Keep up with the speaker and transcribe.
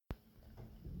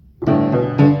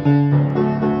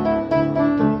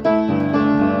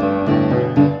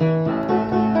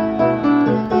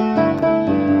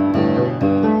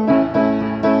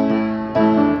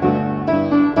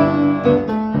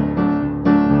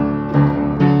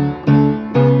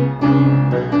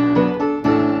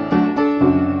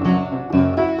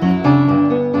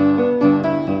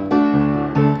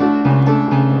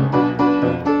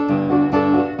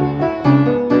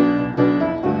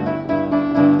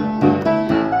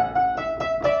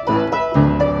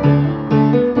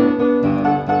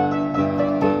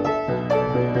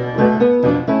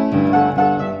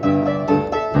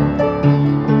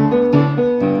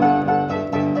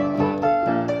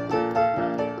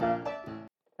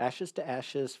Ashes to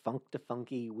ashes, funk to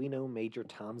funky, we know Major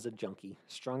Tom's a junkie,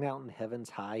 strung out in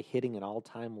heaven's high, hitting an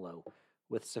all-time low.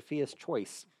 With Sophia's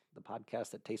Choice, the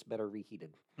podcast that tastes better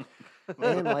reheated.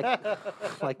 And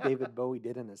like David Bowie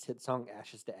did in his hit song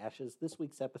Ashes to Ashes, this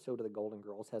week's episode of The Golden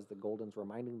Girls has the Goldens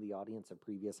reminding the audience of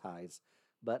previous highs.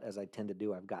 But as I tend to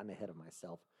do, I've gotten ahead of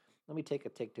myself. Let me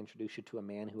take to introduce you to a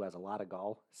man who has a lot of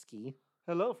gall, Ski.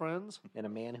 Hello, friends. And a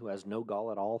man who has no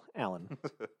gall at all, Alan.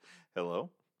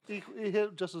 Hello. He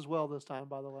hit just as well this time,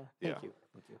 by the way. Thank you.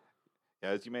 Yeah,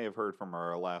 as you may have heard from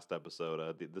our last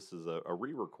episode, this is a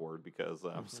re-record because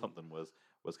something was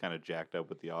kind of jacked up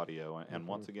with the audio. And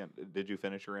once again, did you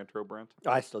finish your intro, Brent?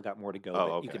 I still got more to go, but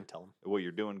okay. you can tell him. Well,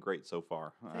 you're doing great so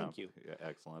far. Thank you. Yeah,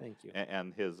 excellent. Thank you.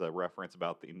 And his reference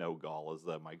about the no gall is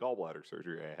my gallbladder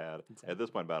surgery I had at this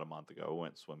point about a month ago. It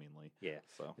went swimmingly. Yeah.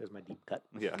 So there's my deep cut.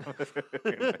 Yeah.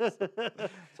 Nice.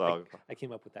 So I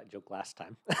came up with that joke last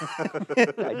time.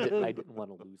 I didn't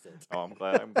want to lose it. Oh,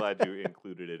 I'm glad you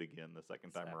included it again the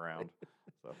second time Exactly. around.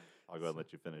 So I'll go ahead and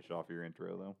let you finish off your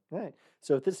intro, though. All right.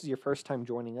 So if this is your first time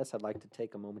joining us, I'd like to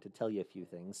take a moment to tell you a few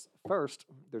things. First,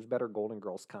 there's better Golden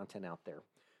Girls content out there.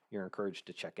 You're encouraged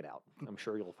to check it out. I'm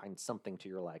sure you'll find something to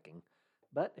your liking.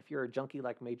 But if you're a junkie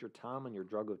like Major Tom and your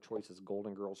drug of choice is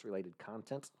Golden Girls related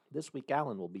content, this week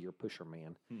Alan will be your pusher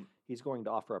man. He's going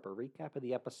to offer up a recap of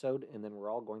the episode, and then we're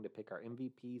all going to pick our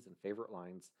MVPs and favorite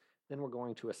lines. Then we're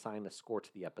going to assign a score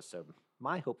to the episode.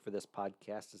 My hope for this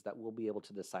podcast is that we'll be able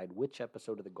to decide which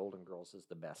episode of the Golden Girls is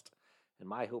the best. And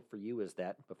my hope for you is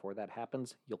that, before that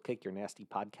happens, you'll kick your nasty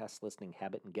podcast listening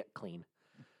habit and get clean.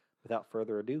 Without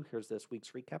further ado, here's this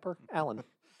week's recapper, Alan.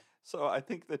 So I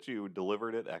think that you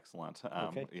delivered it excellent.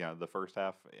 Okay. Yeah, the first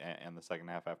half and the second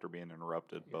half after being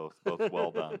interrupted, both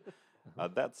well done.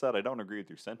 That said, I don't agree with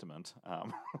your sentiment.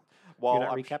 You're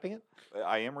not recapping it?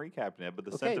 I am recapping it, but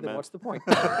the Okay, sentiment. then what's the point?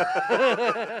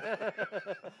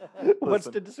 What's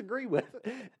to disagree with?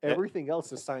 Everything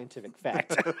else is scientific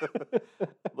fact.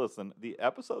 Listen, the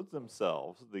episodes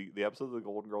themselves, the episodes of the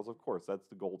Golden Girls, of course, that's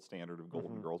the gold standard of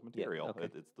Golden Girls material. okay.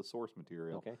 It's the source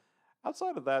material. Okay.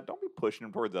 Outside of that, don't be pushing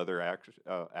them towards other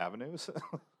avenues.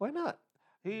 Why not?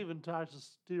 He even tries to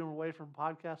steer him away from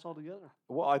podcasts altogether.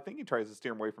 Well, I think he tries to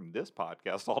steer him away from this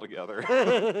podcast altogether.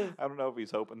 I don't know if he's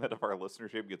hoping that if our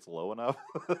listenership gets low enough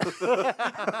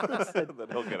that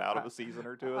he'll get out of a season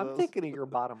or two of I'm this. thinking of your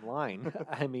bottom line.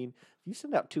 I mean, if you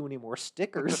send out too many more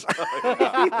stickers,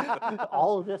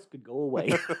 all of this could go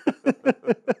away.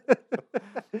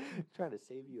 Trying to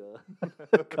save you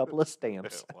a couple of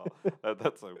stamps. Yeah, well,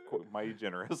 that's mighty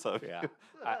generous of you.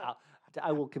 Yeah.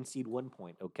 I will concede 1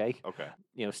 point, okay? Okay.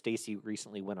 You know, Stacy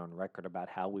recently went on record about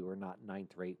how we were not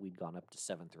ninth rate, we'd gone up to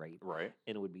seventh rate. Right.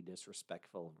 And it would be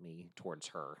disrespectful of me towards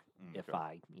her if Okay.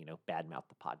 I, badmouth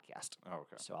the podcast.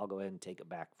 Okay. So I'll go ahead and take it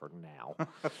back for now.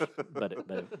 but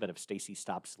if Stacy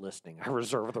stops listening, I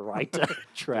reserve the right to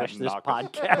trash this knock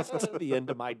off. podcast to the end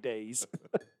of my days.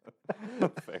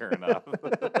 Fair enough.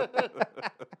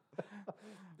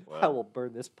 I will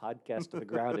burn this podcast to the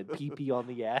ground and pee on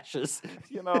the ashes.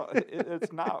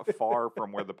 It's not far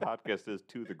from where the podcast is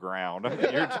to the ground. I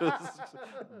mean, you're just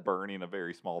burning a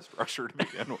very small structure to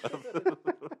begin with.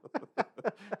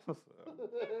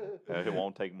 So, it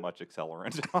won't take much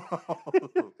accelerant.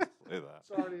 Say that.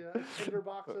 Sorry, cinder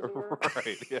box, as it were.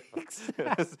 Right,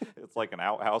 yeah. It's like an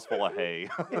outhouse full of hay.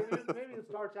 Maybe it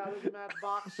starts out as a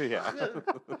matchbox. Yeah.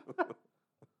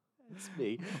 It's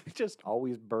me, just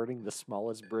always burning the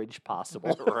smallest bridge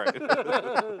possible. Right.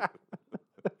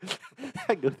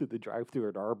 I go through the drive-thru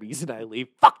at Arby's and I leave.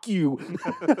 Fuck you.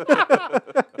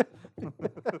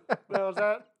 Now, is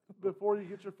that before you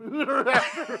get your food or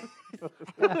after?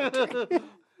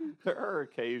 There are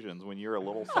occasions when you're a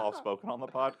little soft-spoken on the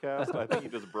podcast. I think you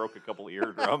just broke a couple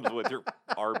eardrums with your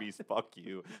Arby's "fuck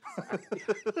you."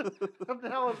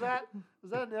 Now, is that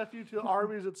a nephew to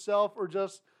Arby's itself, or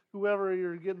just whoever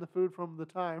you're getting the food from the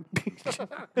time?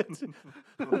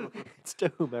 It's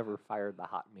to whomever fired the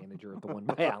hot manager at the one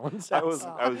by Allen's I house.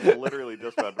 was literally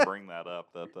just about to bring that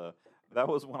up. That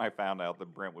was when I found out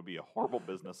that Brent would be a horrible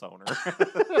business owner.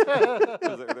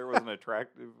 'Cause there was an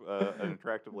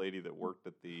attractive lady that worked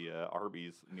at the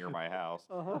Arby's near my house,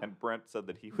 and Brent said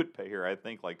that he would pay her, I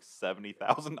think, like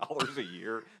 $70,000 a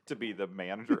year to be the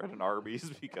manager at an Arby's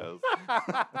because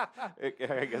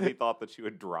I guess he thought that she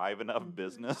would drive enough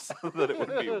business that it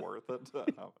would be worth it.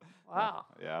 Wow.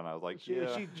 Yeah, and I was like, Is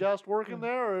yeah. she just working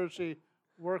there, or is she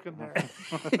working there.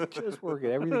 Just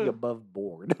working everything above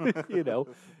board,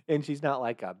 and she's not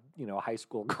like a high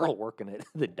school girl working at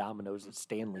the Domino's that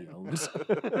Stanley owns.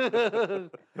 No.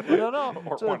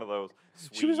 Or It's a one of those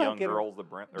She sweet was like young in her- girls that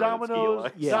Brent or Domino's- that Ski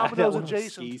likes. Yeah, Domino's that one of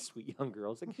adjacent. Ski sweet young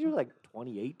girls. Like she was like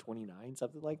 28, 29,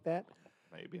 something like that.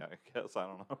 Maybe, I guess, I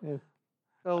don't know.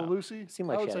 Oh, Uh, Lucy. seemed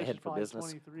like I would she had a say head she's for probably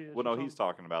business. 23-ish Well, or no, he's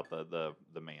something. talking about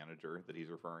the manager that he's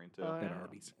referring to. Oh, At yeah.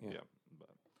 Arby's. Yeah. Yeah, but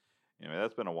anyway,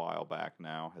 that's been a while back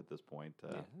now. At this point,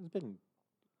 Yeah, it's been.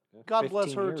 God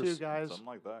bless 15 her years. too, guys. something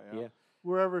like that. Yeah. Yeah.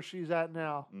 Wherever she's at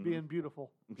now, Mhm. being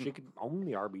beautiful. She could own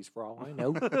the Arby's for all I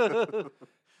know.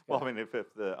 Well, I mean, if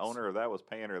the owner of that was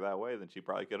paying her that way, then she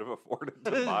probably could have afforded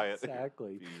to buy it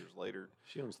Exactly. a few years later.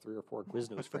 She owns 3 or 4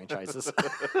 Quiznos franchises.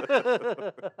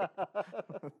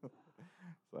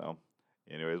 So,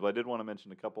 anyways, well, I did want to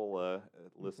mention a couple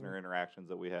listener interactions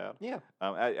that we had. Yeah.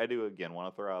 I do again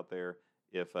want to throw out there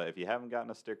if you haven't gotten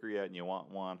a sticker yet and you want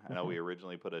one, I know we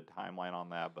originally put a timeline on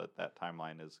that, but that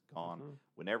timeline is gone. Mhm.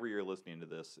 Whenever you're listening to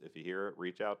this, if you hear it,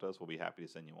 reach out to us. We'll be happy to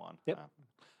send you one. Yep.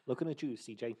 Looking at you,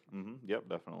 CJ. Yep,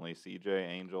 definitely. CJ,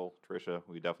 Angel, Trisha,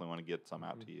 we definitely want to get some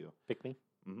out to you. Pick me.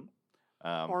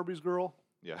 Arby's girl.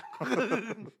 Yeah.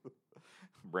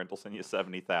 Brent will send you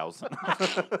 70,000.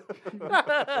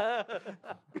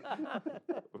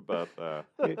 But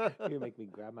You make me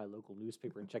grab my local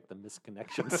newspaper and check the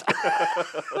misconnections.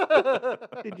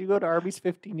 Did you go to Arby's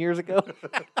 15 years ago?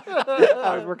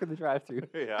 I was working the drive-thru.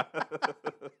 yeah.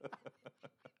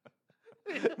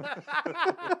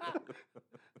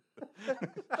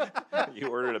 You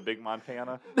ordered a Big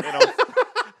Montana.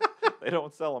 They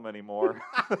don't sell them anymore.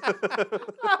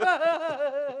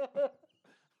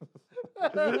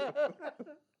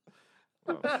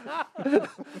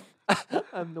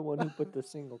 I'm the one who put the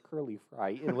single curly fry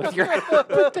in with your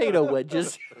potato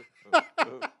wedges.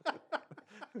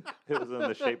 It was in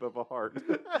the shape of a heart.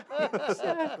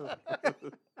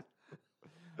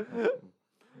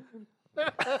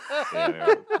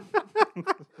 Anyway.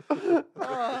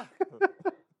 I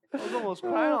was almost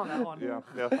crying on that one. Yeah.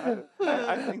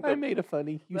 I think I that made a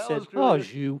funny. You That said, was "Oh,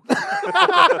 good. you."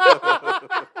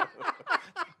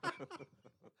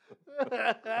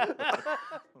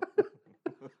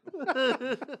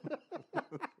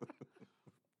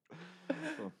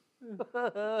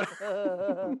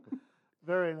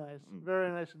 Very nice. Very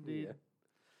nice indeed.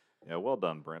 Yeah, well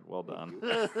done, Brent. Well done.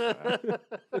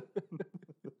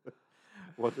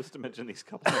 Well, just to mention these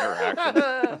couple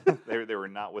interactions, they were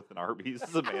not with an Arby's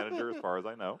as a manager, as far as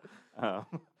I know.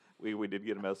 We did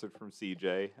get a message from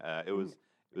CJ. It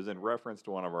was in reference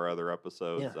to one of our other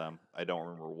episodes. Yeah. I don't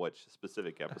remember which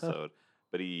specific episode,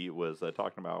 but he was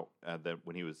talking about that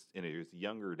when he was in his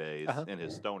younger days, in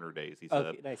his stoner days, he said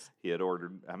Okay, nice. he had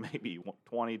ordered maybe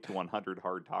 20 to 100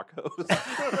 hard tacos.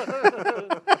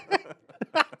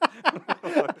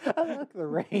 I like the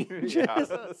range. Yeah.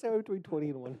 So between 20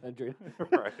 and 100.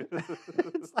 Right.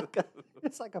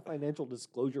 It's like a financial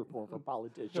disclosure form for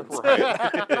politicians. Right.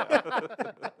 Yeah.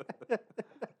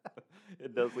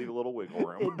 It does leave a little wiggle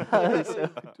room. It does.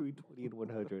 Between 20 and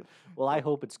 100. Well, I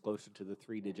hope it's closer to the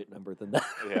 3-digit number than that.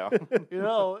 Yeah. You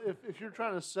know, if you're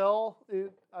trying to sell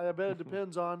it, I bet it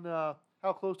depends on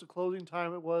how close to closing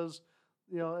time it was,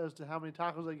 as to how many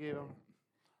tacos they gave him.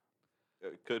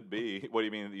 It could be. What do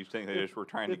you mean? You think they just were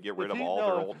trying to get rid if of he- all no,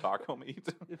 their if- old taco meat?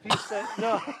 If he said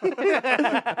no,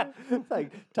 It's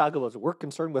like Taco Bell's, we're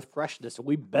concerned with freshness, and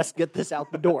we best get this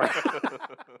out the door.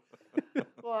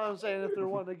 well, I'm saying if they're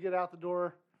wanting to get out the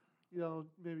door,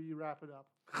 maybe you wrap it up.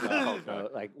 Oh,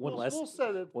 okay. Like one We'll less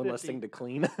set it one less 50. thing to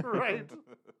clean. Right.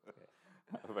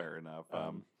 Fair enough.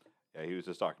 Yeah, he was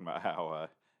just talking about how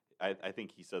I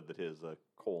think he said that his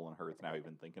colon hurts now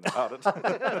even thinking about it.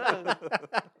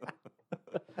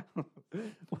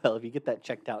 Well, if you get that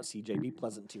checked out, CJ, be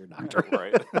pleasant to your doctor.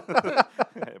 Right.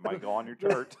 It might go on your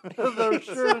chart. They're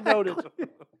sure to note it.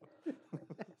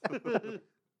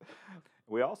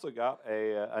 We also got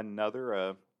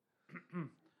another.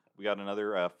 We got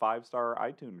another 5-star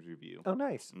iTunes review. Oh,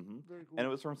 nice. Very cool. And it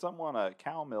was from someone,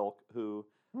 Cow Milk, who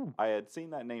I had seen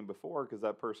that name before because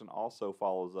that person also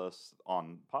follows us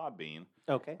on Podbean.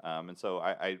 Okay. And so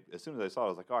I as soon as I saw it, I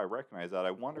was like, oh, I recognize that.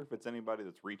 I wonder if it's anybody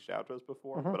that's reached out to us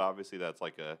before. Mhm. But obviously that's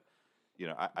like a,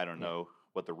 I don't know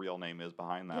what the real name is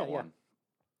behind that Yeah, yeah. one.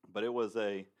 But it was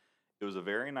a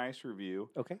very nice review.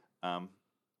 Okay.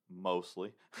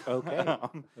 Mostly. Okay. It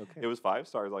Okay. was 5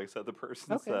 stars. Like I said, the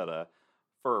person Okay. said,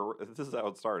 this is how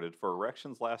it started. For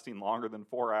erections lasting longer than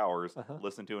 4 hours,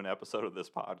 listen to an episode of this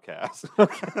podcast.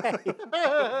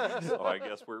 Okay. So I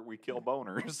guess we kill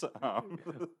boners.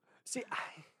 See,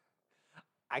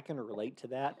 I can relate to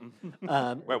that.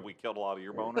 Well, we killed a lot of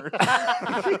your boners.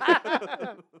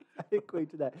 I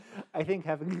equate to that. I think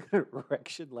having an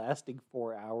erection lasting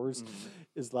 4 hours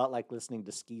is a lot like listening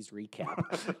to Ski's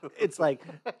recap. It's like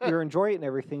you're enjoying it and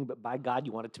everything, but by God,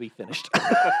 you want it to be finished.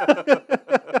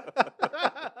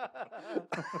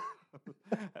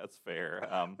 That's fair.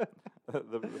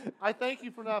 I thank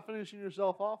you for not finishing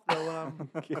yourself off though when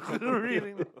I'm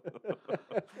reading.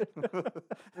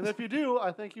 And if you do,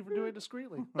 I thank you for doing it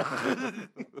discreetly.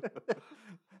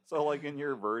 So, like in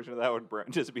your version, that would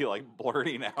just be like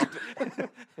blurting out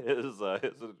his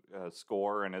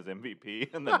score and his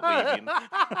MVP, and then leaving.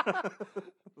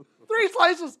 3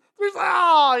 slices. 3 slices.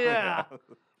 Oh yeah,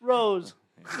 Rose.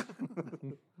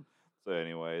 So,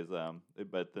 anyways,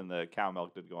 but then the cow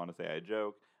milk did go on to say, "I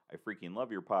joke. I freaking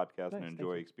love your podcast and Thank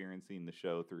enjoy you. experiencing the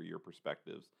show through your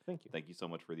perspectives. Thank you. Thank you so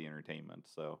much for the entertainment."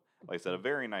 So, like I said, a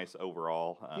very nice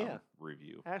overall Yeah.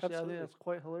 review. Actually, I Absolutely. think that's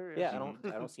quite hilarious. Yeah,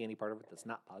 I don't see any part of it that's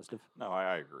not positive. No,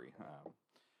 I agree.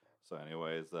 So,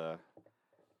 anyways, but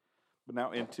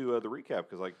now into the recap,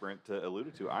 because like Brent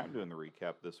alluded to, I'm doing the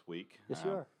recap this week. Yes,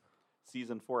 you are.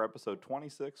 Season 4, episode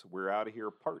 26, We're Out of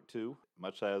Here, Part 2.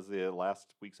 Much as the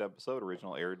last week's episode,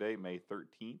 original air date, May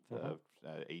 13th of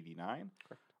 89.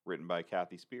 Correct. Written by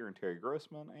Kathy Spear and Terry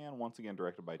Grossman, and once again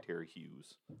directed by Terry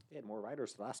Hughes. They had more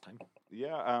writers last time.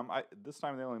 Yeah, this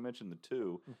time they only mentioned the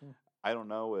 2. I don't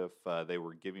know if they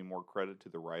were giving more credit to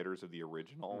the writers of the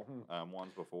original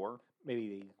ones before.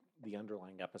 Maybe the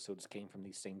underlying episodes came from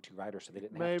these same 2 writers, so they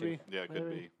didn't Maybe. have to. Yeah, it could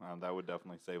Maybe. be. That would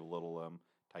definitely save a little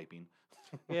typing.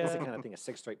 That's the Yeah. kind of thing a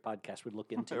Sixth Straight podcast would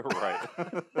look into. Right.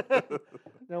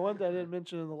 Now, one thing I didn't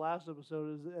mention in the last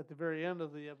episode is at the very end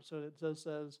of the episode, it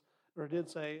did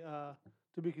say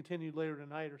to be continued later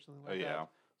tonight or something like Yeah. that.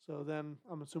 So then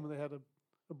I'm assuming they had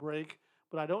a break,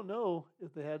 but I don't know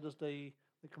if they had just a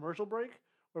commercial break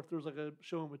or if there was like a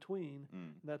show in between.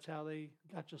 Mm. That's how they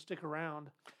got you to stick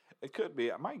around. It could be.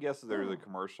 My guess is there's a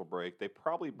commercial break. They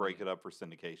probably break it up for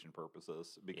syndication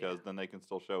purposes because then they can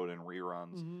still show it in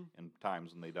reruns in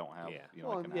times when they don't have Yeah. like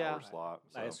Well, an yeah. hour slot.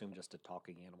 So. I assume just a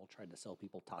talking animal tried to sell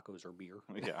people tacos or beer.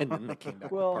 Yeah. And then they came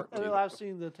back Well, with I part know 2. I've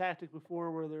seen the tactic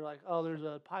before where they're like, oh, there's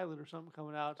a pilot or something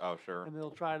coming out, Oh, sure. and they'll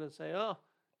try to say, oh,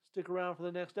 stick around for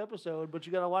the next episode, but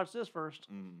you got to watch this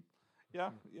first. Mm.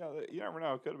 Yeah. You never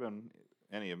know. It could have been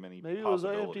any of many. Maybe it was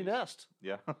an empty possibilities. nest.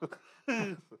 Yeah.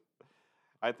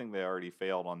 I think they already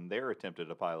failed on their attempt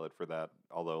at a pilot for that.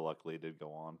 Although luckily it did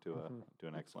go on to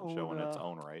an excellent show in its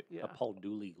own right. Yeah. A Paul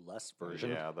Dooley less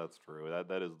version. Yeah, that's true.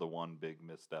 That is the one big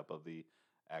misstep of the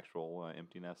actual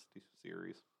Empty Nest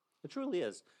series. It truly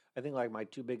is. I think like my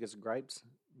 2 biggest gripes,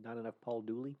 not enough Paul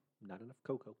Dooley, not enough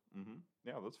Coco. Mm-hmm.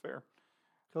 Yeah, that's fair.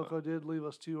 Coco did leave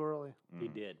us too early. He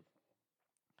Mm. did.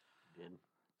 Did.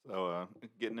 So,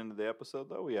 getting into the episode,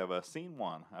 though, we have scene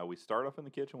 1. We start off in the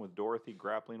kitchen with Dorothy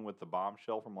grappling with the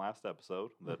bombshell from last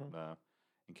episode. That,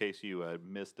 in case you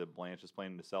missed it, Blanche is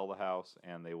planning to sell the house,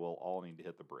 and they will all need to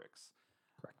hit the bricks.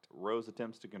 Correct. Rose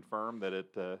attempts to confirm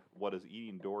that what is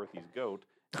eating Dorothy's goat.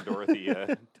 And Dorothy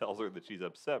tells her that she's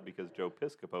upset because Joe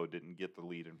Piscopo didn't get the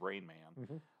lead in Rain Man,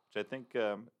 which I think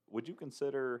would you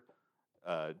consider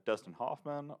Dustin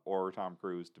Hoffman or Tom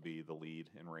Cruise to be the lead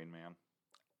in Rain Man?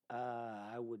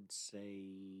 I would say.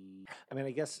 I mean,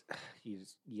 I guess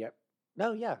he's. Yep.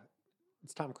 No, yeah.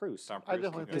 It's Tom Cruise. Tom I Cruise.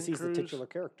 definitely Because think he's the Cruise. titular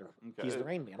character. Okay. He's the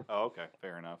Rain Man. Oh, okay,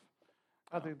 fair enough.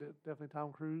 I think that definitely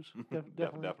Tom Cruise.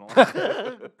 Definitely.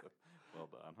 Definitely. Well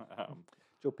done.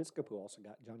 Joe Piscopo also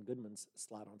got John Goodman's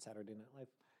slot on Saturday Night Live.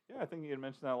 Yeah, I think you had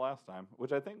mentioned that last time,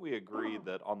 which I think we agreed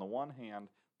that on the one hand,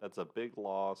 that's a big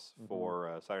loss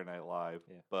for Saturday Night Live,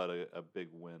 Yeah. but a big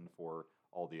win for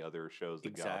all the other shows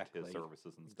that got his Exactly.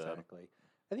 services instead. Exactly.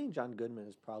 I think John Goodman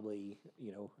is probably,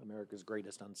 America's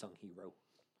greatest unsung hero.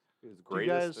 His Do you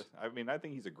greatest. guys- I mean, I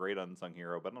think he's a great unsung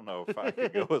hero, but I don't know if I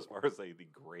could go as far as say the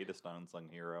greatest unsung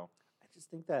hero. I just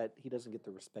think that he doesn't get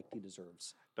the respect he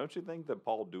deserves. Don't you think that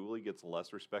Paul Dooley gets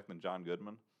less respect than John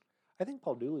Goodman? I think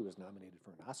Paul Dooley was nominated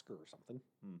for an Oscar or something.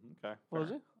 Okay. Was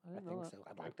fair. he? I I didn't know think that. so.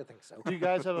 I'd like to think so. Do you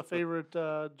guys have a favorite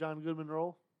John Goodman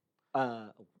role?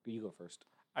 You go first.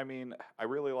 I mean, I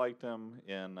really liked him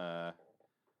in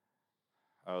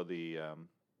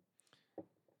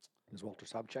Is Walter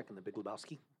Sobchak in The Big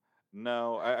Lebowski?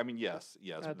 No, I mean yes.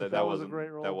 That That, was a wasn't great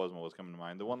role. That wasn't what was coming to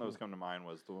mind. The one that was coming to mind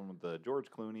was the one with the George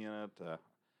Clooney in it.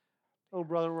 Oh,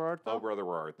 Brother, Where Art Thou? Oh, Brother,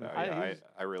 Where Art Thou? I- Yeah, he's-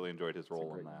 I really enjoyed his a role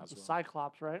great in one that. as The well.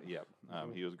 Cyclops, right? Yep,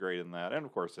 he was great in that, and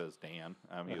of course as Dan,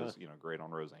 he was great on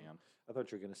Roseanne. I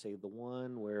thought you were going to say the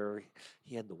one where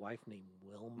he had the wife named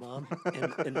Wilma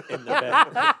and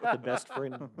the best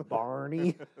friend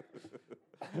Barney.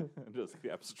 Just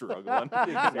kept struggling.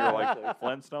 You're like,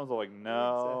 Flintstones? I'm like,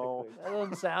 no. Exactly. That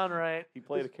doesn't sound right. He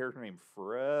played a character named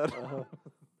Fred.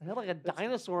 They had like a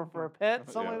dinosaur for a pet,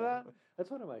 something Yeah. like that.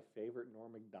 That's one of my favorite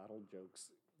Norm Macdonald jokes.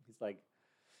 He's like,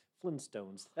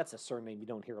 Flintstones. That's a surname you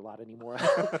don't hear a lot anymore. Really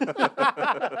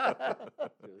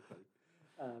funny.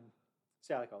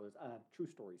 See, I like all those. True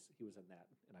Stories. He was in that,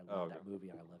 and I love Okay. that movie,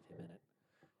 and I love him in it.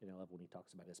 And I love when he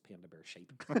talks about his panda bear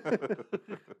shape.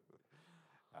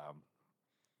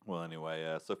 Well,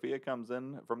 anyway, Sophia comes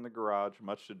in from the garage,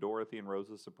 much to Dorothy and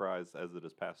Rose's surprise, as it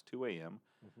is past 2 a.m.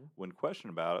 Mhm. When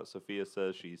questioned about it, Sophia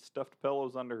says she stuffed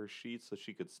pillows under her sheets so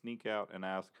she could sneak out and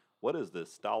ask, "What is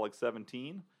this, Stalag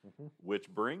 17?" Mhm. Which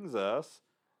brings us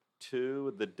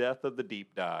to the death of the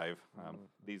deep dive.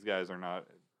 These guys are not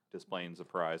displaying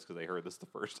surprise because they heard this the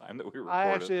first time that we recorded. I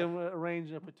actually am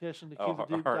arranging a petition to keep Oh, the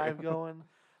deep all right. dive going.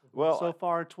 Well, So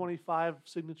far, 25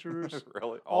 signatures,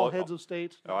 really, all heads of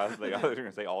state. Oh, I was going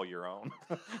to say all your own.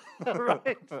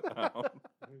 Right. Oh.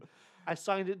 I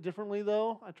signed it differently,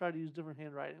 though. I tried to use different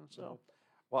handwriting. So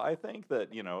Well, I think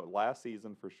that, last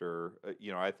season for sure,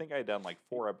 I think I had done like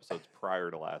 4 episodes prior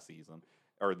to last season,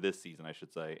 or this season, I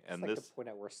should say. And it's like this, the point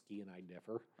out where Ski and I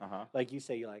differ. uh-huh. Like you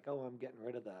say, you're like, oh, I'm getting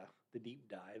rid of the deep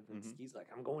dive. And Mhm. Ski's like,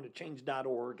 I'm going to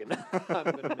change.org and I'm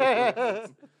going to make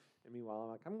it. And meanwhile, I'm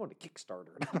like, I'm going to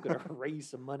Kickstarter and I'm going to raise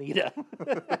some money to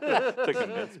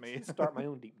convince me. Start my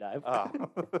own deep dive. Ah.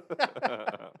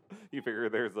 You figure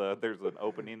there's an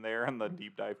opening there in the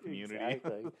deep dive community.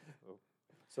 Exactly.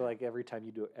 So like every time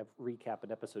you do recap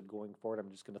an episode going forward,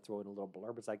 I'm just going to throw in a little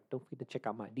blurb. It's like, don't forget to check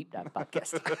out my deep dive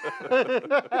podcast.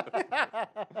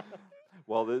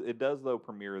 Well, it does though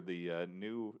premiere the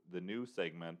new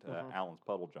segment, Alan's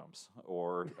Puddle Jumps,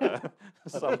 or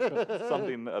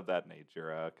something of that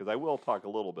nature. Because I will talk a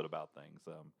little bit about things.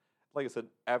 Like I said,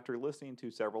 after listening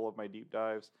to several of my deep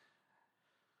dives,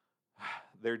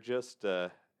 they're just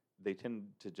they tend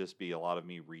to just be a lot of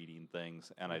me reading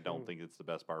things, and I don't think it's the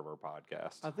best part of our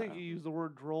podcast. I think you used the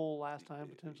word droll last time,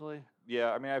 potentially.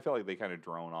 Yeah, I mean, I feel like they kind of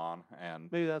drone on, and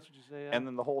Maybe that's what you say. Yeah. and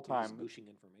then the whole You're just time, mooshing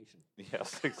information.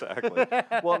 yes, exactly.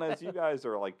 Well, and as you guys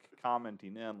are like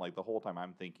commenting in, like the whole time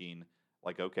I'm thinking,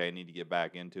 like, okay, I need to get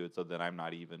back into it, so that I'm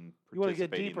not even you want to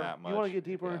get participating deeper. that much. You want to get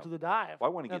deeper Yeah. into the dive.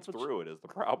 Well, I want to get That's what you- through it is the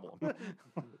problem.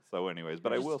 So, anyways,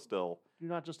 but I You're will just- still. You're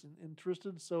not just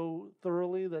interested so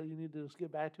thoroughly that you need to just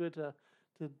get back to it to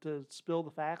spill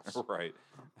the facts. Right.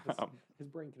 His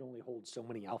brain can only hold so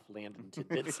many Alpha Landon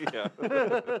tidbits. Yeah.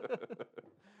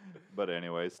 But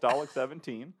anyway, Stalag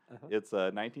 17. Uh-huh. It's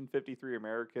a 1953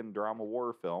 American drama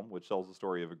war film which tells the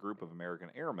story of a group of American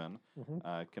airmen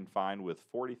Mhm. confined with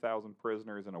 40,000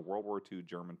 prisoners in a World War II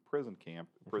German prison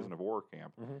of war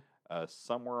camp, Mhm.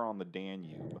 somewhere on the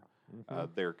Danube.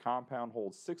 Their compound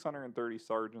holds 630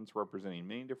 sergeants representing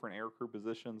many different aircrew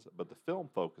positions, but the film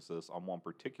focuses on one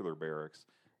particular barracks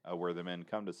where the men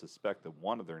come to suspect that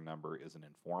one of their number is an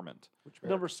informant.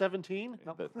 Number 17.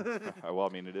 Well, I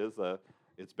mean, it is.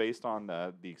 It's based on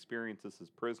the experiences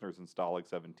as prisoners in Stalag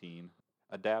 17.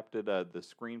 Adapted the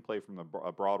screenplay from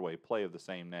a Broadway play of the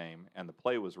same name, and the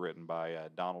play was written by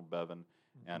Donald Bevan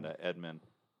and Edmund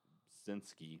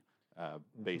Zinsky,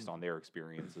 based on their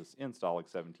experiences in Stalag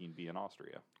 17B in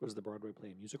Austria. Was the Broadway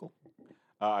play a musical?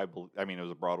 I mean, it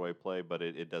was a Broadway play, but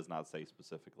it does not say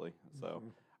specifically. So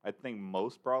I think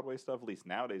most Broadway stuff, at least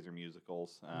nowadays, are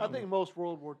musicals. I think most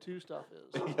World War II stuff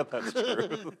is. Yeah, that's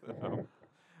true.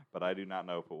 But I do not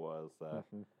know if it was.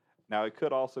 Now, it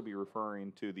could also be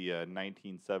referring to the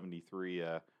 1973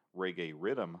 reggae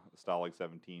rhythm Stalag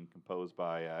 17, composed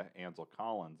by Ansel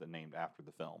Collins and named after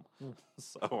the film.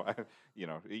 So,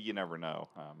 you never know.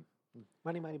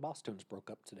 Mighty Mighty Boss Tones broke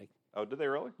up today. Oh, did they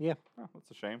really? Yeah. Oh,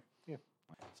 that's a shame. Yeah.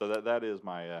 So that is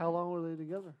my. How long were they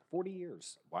together? 40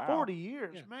 years. Wow. 40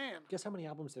 years, Yeah. man. Guess how many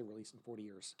albums they released in 40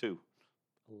 years? 2.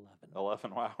 11.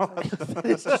 11. Wow.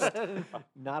 It's just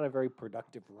not a very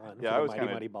productive run Yeah, I for the was Mighty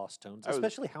kinda- Mighty Boss Tones, I was-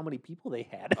 especially how many people they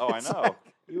had. Oh, I It's know. like-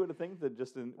 You would have think that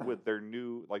just with their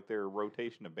new, like their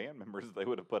rotation of band members, they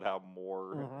would have put out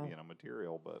more,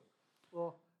 material. But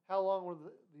Well, how long were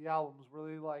the albums?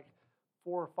 Were they like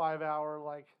 4 or 5 hour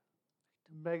like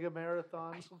mega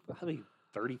marathons? Probably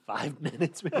 35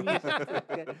 minutes, maybe.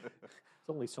 There's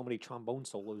only so many trombone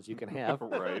solos you can have.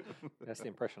 Right. That's the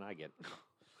impression I get.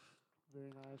 Very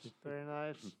nice. Very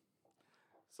nice.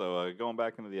 So going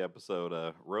back into the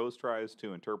episode, Rose tries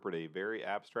to interpret a very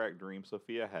abstract dream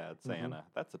Sophia had, saying,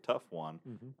 that's a tough one.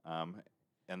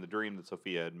 And the dream that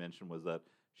Sophia had mentioned was that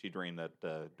she dreamed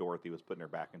that Dorothy was putting her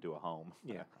back into a home.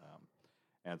 Yeah.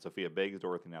 And Sophia begs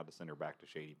Dorothy now to send her back to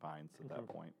Shady Pines at that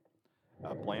point.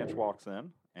 Blanche walks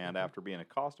in, and Mhm. after being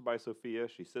accosted by Sophia,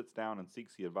 she sits down and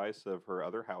seeks the advice of her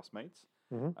other housemates.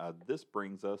 Mhm. This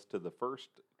brings us to the first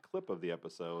clip of the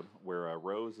episode where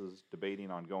Rose is debating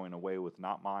on going away with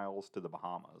Not Miles to the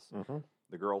Bahamas. Mhm.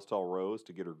 The girls tell Rose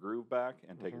to get her groove back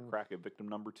and take a Mhm. crack at victim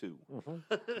number 2.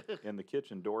 Mhm. In the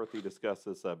kitchen, Dorothy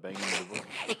discusses banging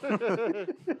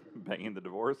the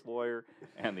divorce lawyer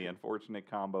and the unfortunate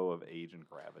combo of age and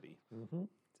gravity. Mhm.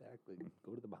 Exactly.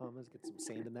 Go to the Bahamas, get some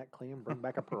sand in that clam, bring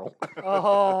back a pearl.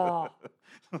 Oh,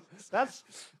 that's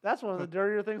one of the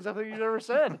dirtier things I think you've ever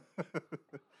said,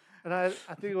 and I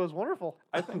think it was wonderful.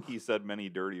 I think he said many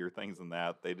dirtier things than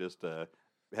that. They just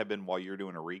have been while you're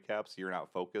doing a recap, so you're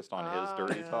not focused on his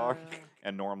dirty yeah, talk. yeah.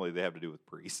 And normally they have to do with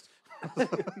priest.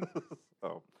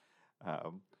 So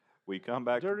we come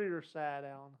back. Dirty or sad,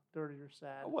 Alan? Dirty or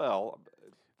sad? Well,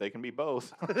 they can be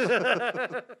both.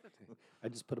 I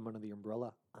just put him under the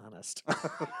umbrella. Honest.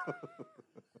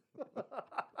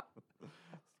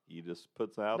 He just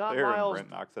puts it out Not there Miles- and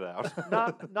Brent knocks it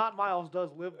out. Not Miles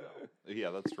does live though.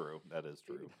 Yeah, that's true. That is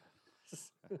true.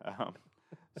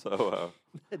 So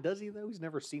Does he though? He's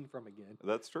never seen from again.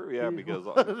 that's true. Yeah, because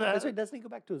That's right. Doesn't he go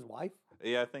back to his wife?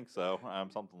 yeah, I think so.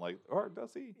 Something like, or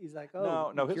does he? He's like,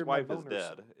 oh, No, you his cured my wife is boners.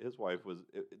 dead. His wife was.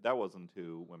 That wasn't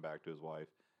who went back to his wife.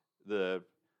 The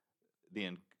The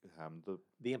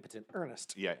impotent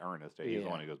Ernest. yeah, Ernest. He's the Yeah.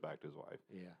 one who goes back to his wife.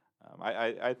 Yeah.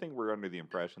 I think we're under the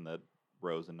impression that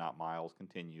Rose and Not Miles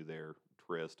continue their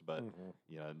tryst, but Mhm.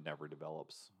 it never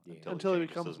develops Yeah. Until he changes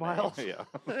becomes his name. Miles. Yeah.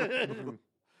 Mhm.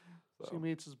 She So,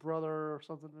 meets his brother or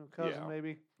something, a cousin Yeah.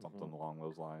 maybe. something Mhm. along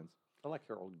those lines. I like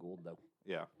Harold Gould though.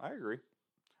 Yeah, I agree.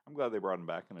 I'm glad they brought him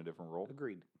back in a different role.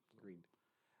 Agreed. Agreed.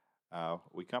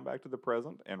 We come back to the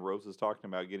present, and Rose is talking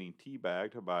about getting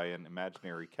teabagged by an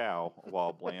imaginary cow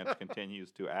while Blanche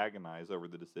continues to agonize over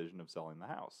the decision of selling the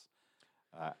house.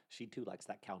 She too likes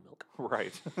that cow milk.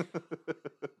 Right.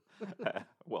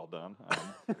 Well done.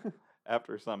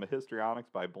 After some histrionics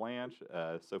by Blanche,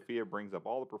 Sophia brings up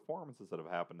all the performances that have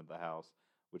happened at the house,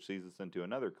 which leads us into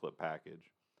another clip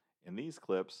package. In these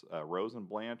clips, Rose and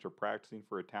Blanche are practicing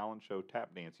for a talent show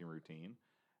tap dancing routine.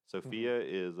 Sophia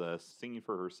is singing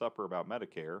for her supper about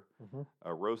Medicare. Mhm.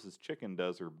 Rose's chicken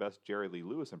does her best Jerry Lee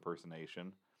Lewis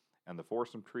impersonation. And the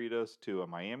foursome treat us to a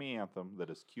Miami anthem that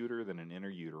is cuter than an inner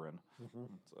uterine. Mhm.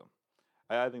 So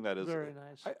I think that is Very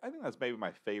nice. I think that's maybe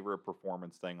my favorite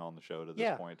performance thing on the show to this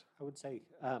Yeah. point. I would say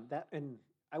that, and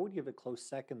I would give a close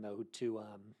second though to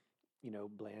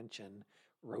Blanche and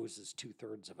Rose's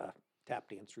 2/3 of a tap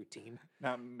dance routine.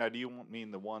 Now, do you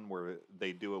mean the one where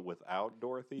they do it without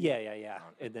Dorothy? Yeah.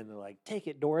 Okay. And then they're like, "Take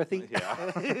it, Dorothy."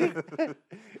 Yeah.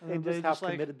 And they just how just,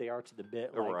 like- committed they are to the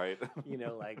bit. Like, Right.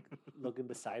 like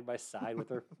looking side by side with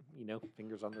their,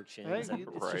 fingers on their chins. Hey, And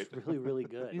you- it's just really, really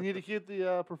good. You need to keep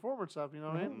the performance up. You know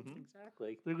what I mean? Mhm.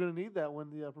 Exactly. They're going to need that when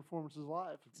the performance is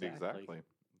live. Exactly.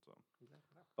 So,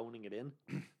 Phoning it in.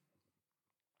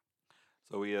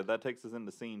 that takes us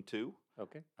into scene 2.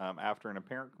 Okay. After an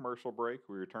apparent commercial break,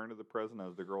 we return to the present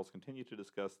as the girls continue to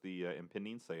discuss the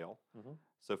impending sale. Mhm.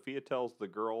 Sophia tells the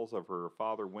girls of her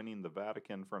father winning the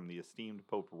Vatican from the esteemed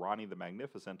Pope Ronnie the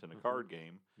Magnificent in a card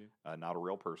game. Yeah. Not a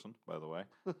real person, by the way.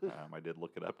 I did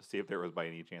look it up to see if there was by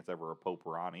any chance ever a Pope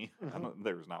Ronnie.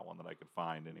 There's not one that I could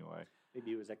find anyway.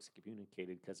 Maybe it was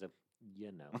excommunicated because of,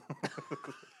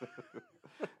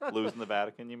 Losing the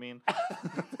Vatican, you mean?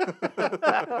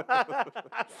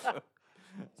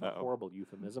 It's a horrible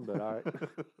euphemism, but all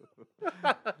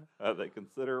right. They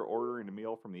consider ordering a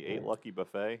meal from the 8 Lucky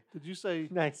Buffet. Did you say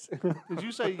Nice. Did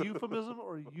you say euphemism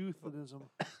or euthanism?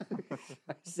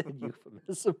 I said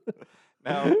euphemism.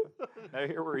 Now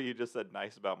here where you just said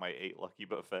nice about my 8 Lucky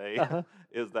Buffet, Uh-huh.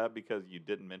 is that because you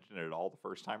didn't mention it at all the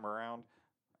first time around,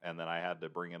 and then I had to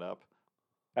bring it up?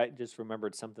 I just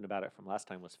remembered something about it from last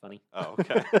time was funny. Oh,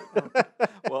 okay.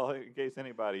 Well, in case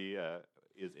anybody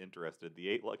is interested, the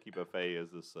 8 Lucky Buffet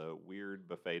is this weird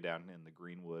buffet down in the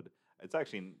Greenwood. It's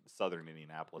actually in southern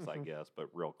Indianapolis, I Mhm. guess, but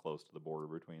real close to the border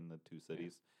between the two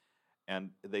cities.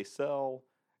 And they sell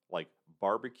like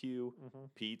barbecue, Mhm.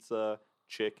 pizza,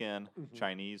 chicken, Mhm.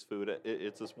 Chinese food.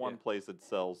 It's this one place that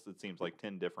sells, it seems like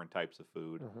 10 different types of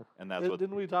food. Mhm. And that's what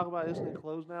Didn't we talk about? Isn't it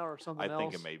closed now or something I else?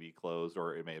 think it may be closed,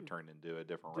 or it may have turned into a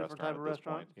different Different restaurant type of at this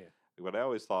restaurant? point. Yeah. What I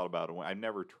always thought about it, I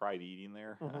never tried eating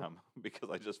there Mhm. because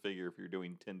I just figure if you're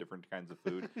doing 10 different kinds of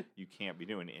food, you can't be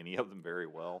doing any of them very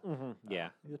well. Mhm. Yeah.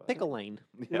 but- Pick a lane.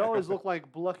 It always looked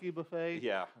like Lucky Buffet.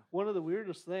 Yeah. One of the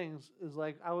weirdest things is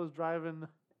like I was driving.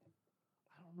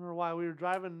 I don't remember why we were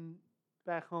driving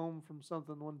back home from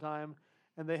something one time,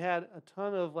 and they had a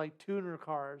ton of like tuner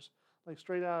cars, like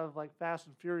straight out of like Fast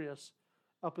and Furious,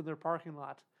 up in their parking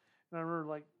lot. And I remember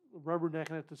like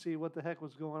rubbernecking it to see what the heck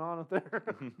was going on up there.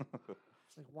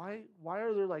 It's like, why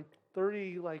are there like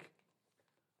 30 like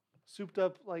souped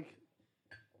up like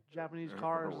Japanese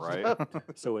cars? and Right. stuff?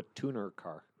 So a tuner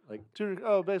car, like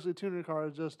Basically tuner car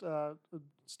is just a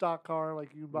stock car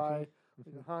like you buy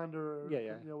like a Honda or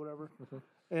Yeah. whatever. Mhm.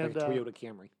 And like a Toyota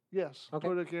Camry. yes, Okay.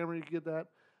 Toyota Camry, you get that.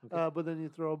 Okay. But then you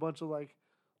throw a bunch of like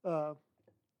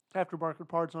aftermarket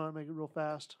parts on it, make it real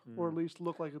fast, or at least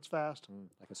look like it's fast.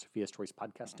 Like a Sophia's Choice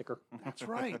podcast sticker. That's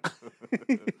right.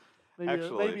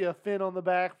 Actually- Maybe a fin on the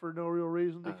back for no real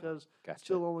reason Ah, because Gotcha. it's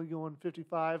still only going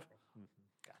 55.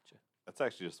 Gotcha. That's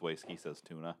actually just the way Ski says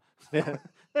tuna.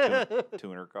 That's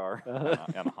Tuner car Uh-huh.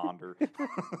 and a Honda.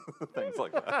 Things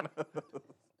like that.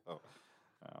 Oh.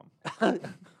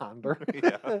 Honda.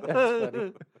 Yeah. That's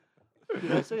funny.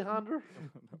 Did I say Honda?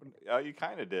 You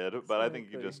kind of did, but I think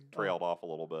you Exactly. just trailed off a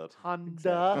little bit.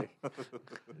 Honda.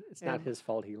 It's not And- his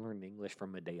fault he learned English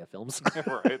from Medea films.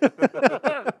 Right.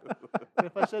 And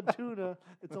if I said tuna,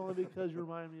 it's only because you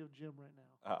remind me of Jim right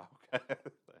now. Oh, okay.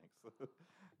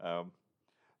 Thanks.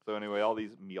 So anyway, all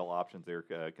these meal options they're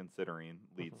considering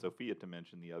lead Sophia to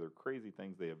mention the other crazy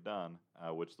things they have done,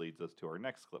 which leads us to our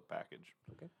next clip package.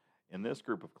 Okay. In this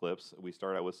group of clips, we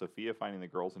start out with Sophia finding the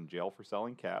girls in jail for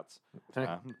selling cats,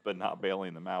 but not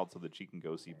bailing them out so that she can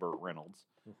go see Burt Reynolds.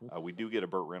 We do get a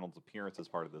Burt Reynolds appearance as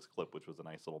part of this clip, which was a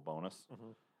nice little bonus.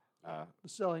 The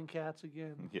selling cats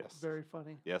again. Yes. Very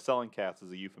funny. Yeah, selling cats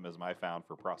is a euphemism I found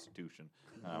for prostitution.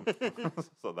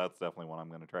 So that's definitely one I'm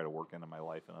going to try to work into my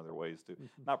life in other ways too.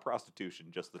 Not prostitution,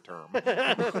 just the term.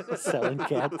 Selling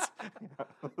cats.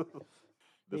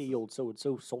 This Hey, is- old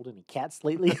so-and-so sold any cats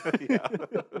lately? yeah.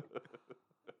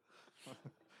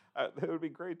 That would be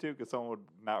great too, because someone would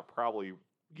not probably,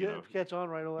 you know, Catch on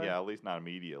right away. yeah, at least not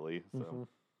immediately. So. Mhm.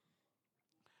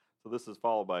 So this is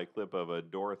followed by a clip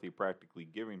of Dorothy practically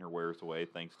giving her wares away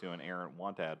thanks to an errant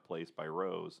want ad placed by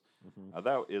Rose. Mhm.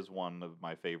 That is one of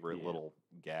my favorite Yeah. little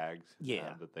gags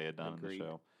Yeah, that they had done agreed. in the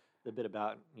show. The bit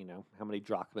about, how many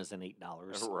drachmas and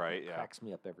 $8. Right, yeah. Cracks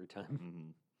me up every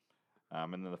time. Mhm.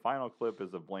 And then the final clip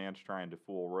is of Blanche trying to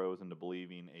fool Rose into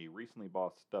believing a recently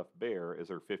bought stuffed bear is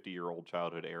her 50-year-old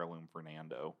childhood heirloom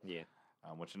Fernando. Yeah.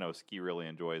 Which I know Ski really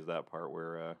enjoys that part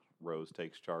where Rose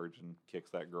takes charge and kicks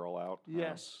that girl out.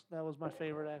 Yes, that was my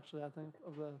favorite actually, I think,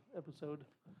 of the episode.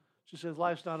 She says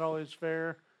life's not always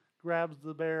fair, grabs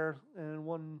the bear and in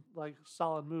one like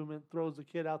solid movement throws the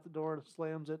kid out the door and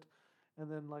slams it and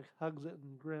then like hugs it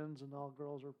and grins and all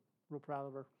girls are real proud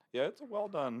of her. Yeah, it's a well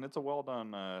done. It's a well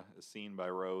done scene by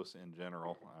Rose in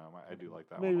general. I do like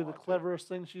that. Maybe one a the lot, too. cleverest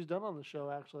thing she's done on the show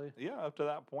actually. Yeah, up to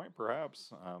that point,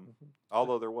 perhaps.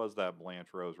 Although there was that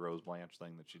Blanche Rose Blanche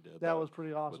thing that she did. That was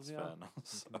pretty awesome, was yeah. fun.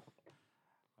 So,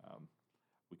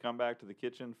 we come back to the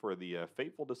kitchen for the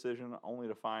fateful decision, only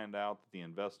to find out that the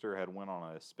investor had went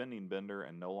on a spending bender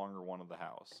and no longer wanted the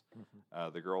house.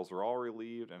 The girls are all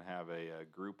relieved and have a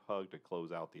group hug to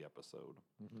close out the episode.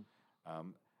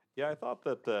 Yeah, I thought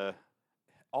that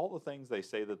all the things they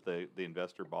say that the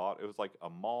investor bought, it was like a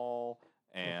mall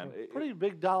and Pretty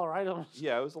big dollar items.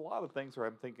 yeah, it was a lot of things where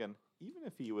I'm thinking, even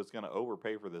if he was going to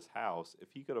overpay for this house, if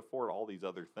he could afford all these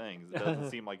other things, it doesn't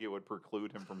seem like it would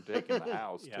preclude him from taking the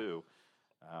house Yeah. too.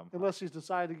 Unless he's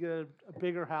decided to get a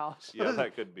bigger house. Yeah,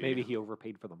 that could be. Maybe he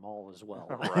overpaid for the mall as well.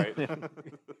 right.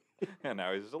 And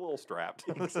now he's a little strapped.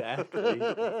 Exactly.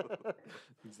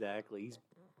 Exactly. He's,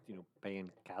 paying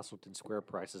Castleton Square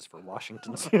prices for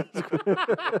Washington Square.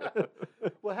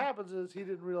 What happens is he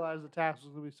didn't realize the tax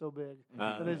was going to be so big.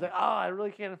 Uh, And he's like, oh, I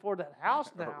really can't afford that house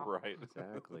now. Right.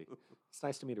 Exactly. It's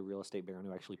nice to meet a real estate baron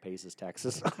who actually pays his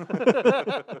taxes.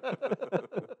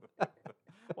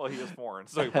 Well, he is foreign,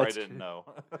 so he probably That's didn't true. know.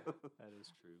 That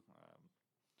is true.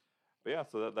 But yeah,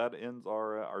 so that ends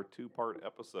our 2-part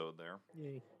episode there.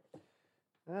 Yay.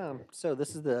 So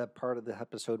this is the part of the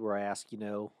episode where I ask,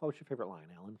 what was your favorite line,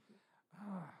 Alan?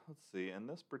 Let's see. In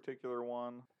this particular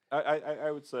one,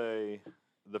 I would say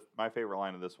my favorite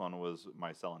line of this one was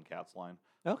my selling cats line.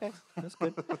 Okay, that's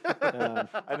good. I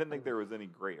didn't think there was any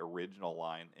great original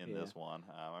line in Yeah. this one.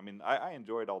 I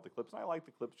enjoyed all the clips, and I like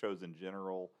the clip shows in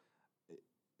general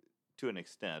to an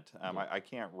extent. Yeah. I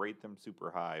can't rate them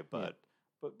super high, but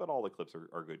all the clips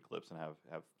are good clips and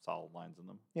have solid lines in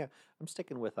them. I'm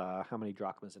sticking with how many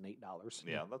drachmas and $8.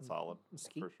 Yeah, that's solid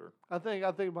Ski. for sure. I think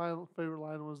my favorite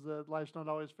line was that life's not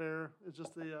always fair. It's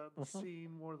just the Mhm.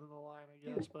 scene more than the line, I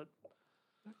guess. But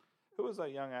Who was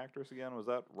that young actress again? Was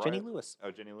that Jenny Ry- Lewis.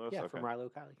 Oh, Jenny Lewis. Yeah, okay. from Rilo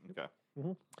Kiley.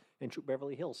 Okay. And Troop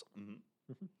Beverly Hills. hmm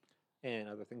And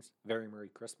other things. Very Merry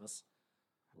Christmas.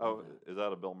 Oh, Love that. is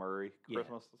that a Bill Murray Yeah.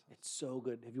 Christmas? It's so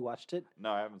good. Have you watched it?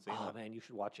 No, I haven't seen Oh it. man, you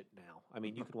should watch it now. I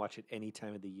mean, you can watch it any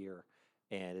time of the year.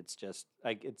 and it's just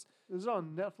like it's Is it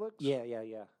on Netflix?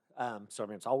 yeah. So I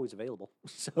mean, it's always available.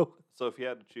 So So if you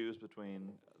had to choose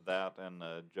between that and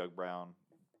Jug Brown,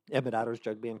 Emmett Otter's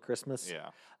Jug Band Christmas. yeah,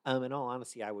 In all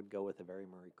honesty, I would go with A Very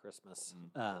Merry Christmas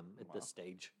at Wow. this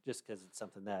stage, just because it's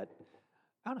something that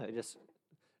I don't know.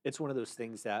 It's one of those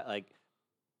things that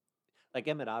like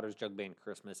Emmett Otter's Jug Band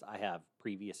Christmas. I have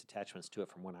previous attachments to it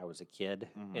from when I was a kid,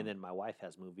 Mhm. and then my wife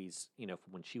has movies,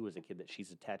 from when she was a kid that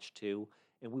she's attached to,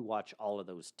 and we watch all of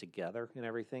those together and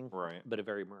everything. right. But A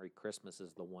Very Merry Christmas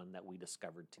is the one that we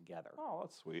discovered together. Oh,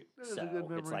 that's sweet. That is a So good it's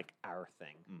memory. like our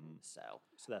thing. Mhm. So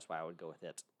that's why I would go with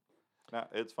it. Now,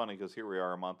 it's funny because here we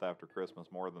are a month after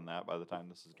Christmas, more than that by the time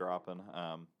this is dropping,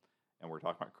 and we're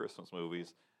talking about Christmas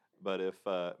movies. But if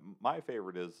my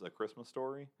favorite is A Christmas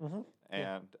Story, Mm-hmm.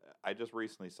 and I just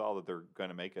recently saw that they're going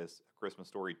to make a Christmas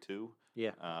Story 2.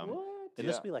 Yeah. What? And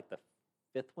this yeah. will be like the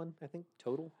fifth one, I think,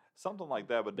 total. Something like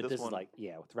that, but, But this one, is like,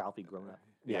 with Ralphie grown up.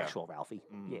 The yeah. actual Ralphie.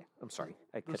 Mhm. Yeah, I'm sorry.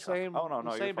 I The cut you off. same. Oh no, the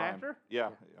you're same fine. actor.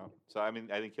 Yeah, yeah. So I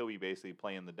mean, I think he'll be basically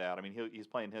playing the dad. I mean, he's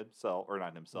playing himself, or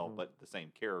not himself, Mhm. but the same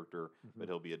character. But Mhm.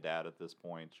 he'll be a dad at this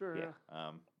point. Sure. Yeah.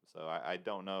 Yeah. So I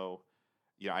don't know.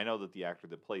 I know that the actor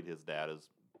that played his dad is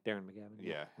Darren McGavin.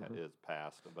 Mhm. is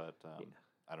passed, but Yeah.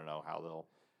 I don't know how they'll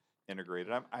integrate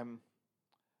it.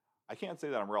 I can't say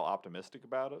that I'm real optimistic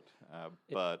about it,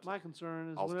 but My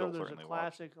concern is I'll whenever still there's a certainly watch.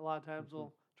 classic, a lot of times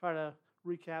they'll try to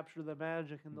recapture the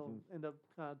magic and they'll Mhm. end up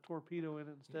kind of torpedoing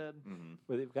it instead. mhm.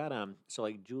 Well, they've got so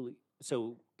like Julie.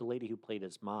 So the lady who played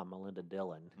his mom, Melinda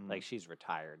Dillon, Mhm. like she's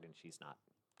retired and she's not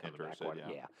coming back.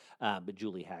 Interested, yeah. But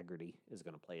Julie Haggerty is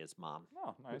going to play his mom.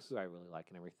 Oh, nice. Who I really like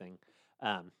and everything.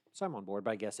 So I'm on board,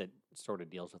 but I guess it sort of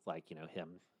deals with like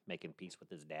him making peace with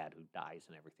his dad who dies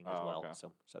and everything as Oh, well. okay.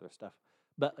 So other stuff.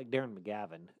 But like Darren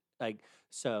McGavin,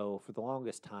 so for the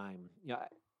longest time,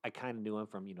 I kind of knew him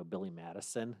from Billy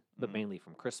Madison, but Mhm. mainly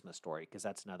from Christmas Story because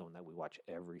that's another one that we watch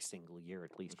every single year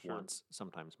at least Sure. once,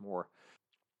 sometimes more.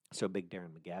 So big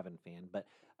Darren McGavin fan. But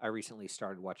I recently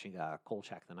started watching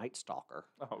Kolchak the Night Stalker,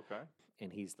 Oh, okay.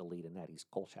 and he's the lead in that. He's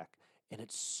Kolchak, and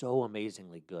it's so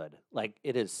amazingly good. Like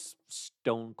it is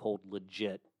stone cold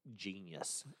legit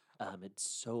genius. It's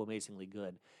so amazingly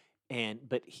good,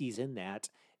 but he's in that,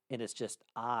 and it's just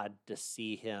odd to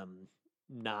see him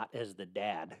not as the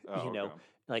dad. Oh, okay.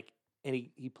 Like, and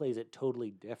he plays it totally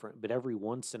different. But every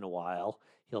once in a while,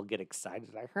 he'll get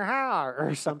excited like "Ha,"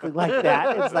 or something like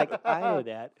that. It's like I know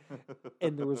that.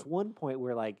 And there was one point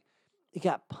where like he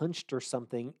got punched or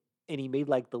something, and he made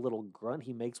like the little grunt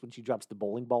he makes when she drops the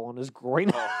bowling ball on his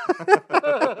groin.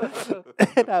 Oh.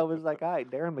 And I was like, all right,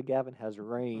 Darren McGavin has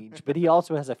range, but he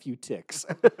also has a few ticks.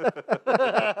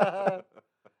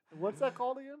 What's that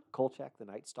called again? Kolchak the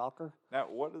Night Stalker. Now,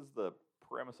 what is the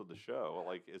premise of the show?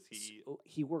 Like, is he? So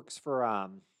he works for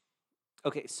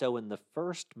okay, so in the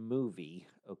first movie,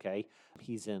 okay,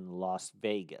 he's in Las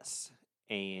Vegas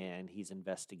and he's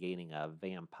investigating a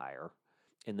vampire.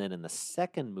 And then in the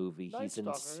second movie, Night he's in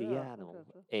Stalker, yeah, Seattle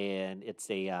okay. and it's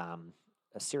a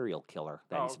serial killer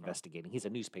that Oh, he's okay. investigating. He's a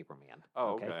newspaper man.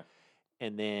 Oh, okay.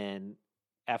 And then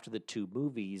after the two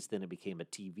movies, then it became a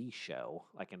TV show,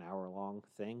 like an hour-long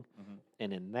thing. Mhm.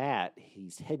 And in that,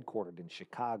 he's headquartered in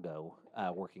Chicago,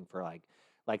 working for like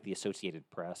the Associated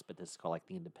Press, but this is called like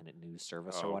the Independent News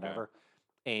Service Oh, or okay. whatever.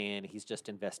 And he's just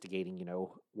investigating,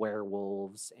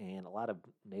 werewolves and a lot of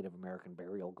Native American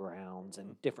burial grounds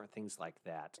and different things like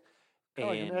that. Kind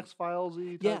of like an And- X-Files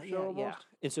type yeah, show almost.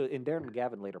 And so, and Darren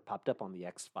McGavin later popped up on the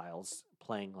X-Files,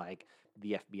 playing like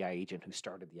the FBI agent who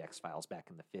started the X-Files back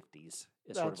in the 50s.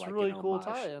 It's sort of That's like really an cool homage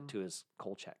tie-in. to his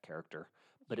Kolchak character.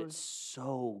 But really- it's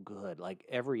so good. Like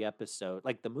every episode,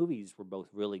 like the movies were both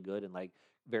really good and like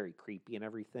very creepy and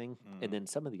everything. Mhm. And then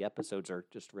some of the episodes are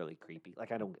just really creepy.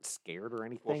 Like I don't get scared or Well,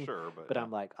 anything, sure, but but yeah.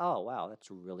 I'm like, oh wow, that's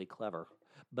really clever.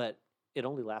 But it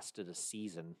only lasted a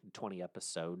season, 20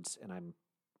 episodes, and I'm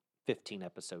 15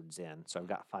 episodes in, so I've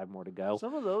got 5 more to go.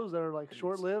 Some of those that are like It's-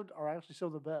 short-lived are actually some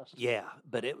of the best. Yeah,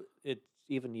 but it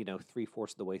even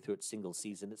 3/4 of the way through its single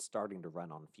season, it's starting to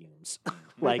run on fumes.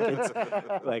 Like it's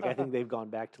like I think they've gone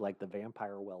back to like the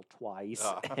vampire well twice,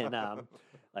 Ah. and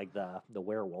like the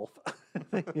werewolf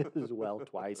as well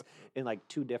twice, and like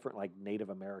 2 different like Native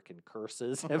American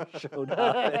curses have showed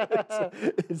up.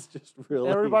 It's just really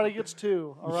Everybody gets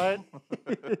 2, all right?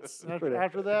 it's after, sorta-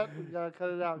 after that, we gotta cut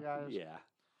it out, guys. yeah.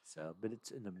 So, but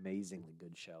it's an amazingly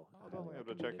good show. I'll I highly definitely have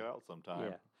to recommend check it out sometime.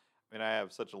 Yeah. I mean, I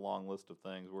have such a long list of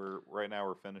things. Right now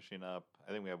we're finishing up.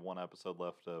 I think we have one episode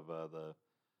left of the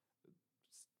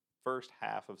first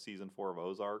half of season 4 of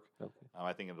Ozark. Okay.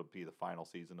 I think it'll be the final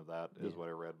season of that, is Yeah. what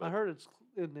I read. I But heard it's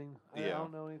ending. I Yeah.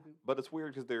 don't know anything. but it's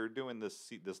weird because they're doing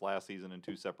this last season in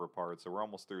 2 separate parts. So we're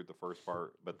almost through the first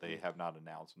part, but they have not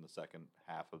announced when the second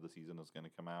half of the season is going to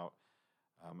come out.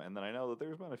 And then I know that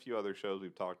there's been a few other shows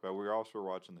we've talked about. We were also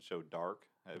watching the show Dark.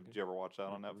 Did you ever watch that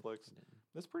on Netflix?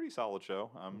 It's a pretty solid show.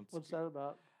 What's that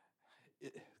about?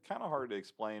 It's kind of hard to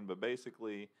explain, but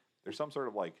basically there's some sort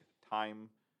of like time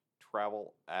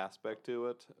travel aspect to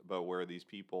it, but where these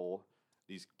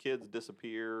kids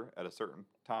disappear at a certain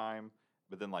time,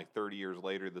 but then like 30 years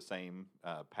later, the same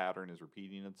pattern is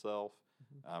repeating itself.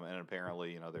 And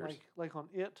apparently, there's Like on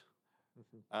It.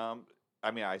 I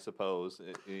mean, I suppose,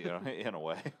 in a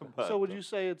way. But, So would you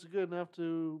say it's good enough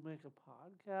to make a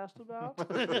podcast about?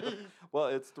 well,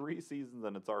 it's 3 seasons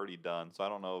and it's already done, so I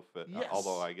don't know if it. Yes.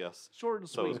 Although I guess Short and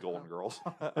so sweet. is Golden Girls.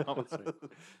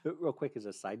 Real quick, as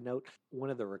a side note,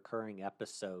 one of the recurring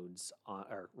episodes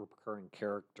or recurring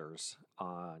characters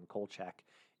on Kolchak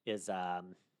is I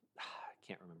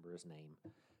can't remember his name.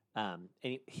 And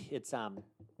it's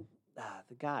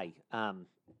the guy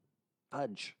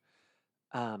Fudge.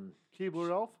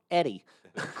 Keebler Elf? Eddie,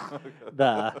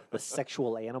 the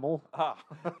sexual animal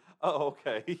Oh,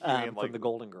 okay. You mean from like the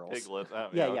Golden Girls. Piglet? Oh,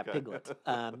 Yeah, okay. Piglet.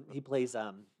 He plays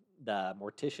the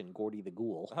mortician Gordy the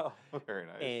Ghoul, Oh, very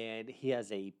nice. and he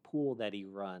has a pool that he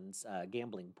runs, a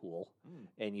gambling pool,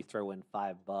 and you throw in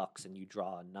 $5 and you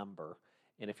draw a number,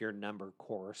 and if your number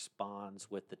corresponds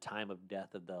with the time of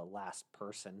death of the last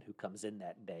person who comes in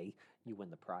that day, you win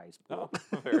the prize pool.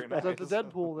 Oh, very nice. That's the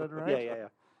Deadpool then, right? Yeah.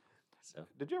 So,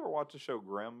 Did you ever watch the show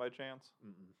Grimm by chance?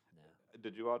 no.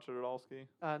 Did you watch it at all, Ski?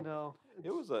 No. It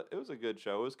was a good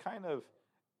show. It was kind of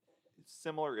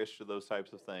similar-ish to those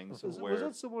types of things. Was where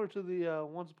it similar to the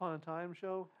Once Upon a Time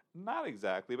show? not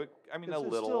exactly, but I mean It's a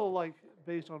little. still like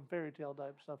based on fairy tale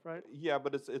type stuff, right? Yeah,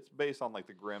 but it's based on like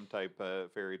the Grimm type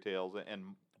fairy tales and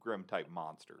Grimm type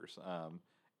monsters.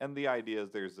 And the idea is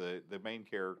there's the main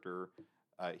character.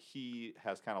 He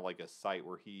has kind of like a site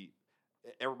where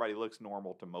everybody looks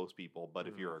normal to most people, but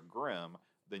if you're a Grimm,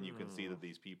 then you can see that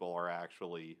these people are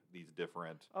actually these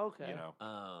different, Okay.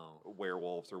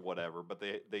 werewolves or whatever. But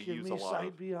they Give use me a lot sight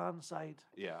of beyond sight.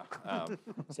 yeah.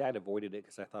 See, I'd avoided it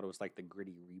because I thought it was like the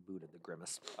gritty reboot of the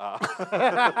Grimace.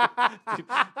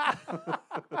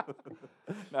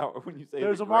 Now, when you say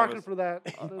There's the a market Grimace, for that.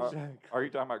 are you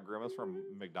talking about Grimace from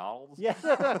McDonald's? Yeah.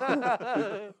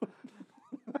 No,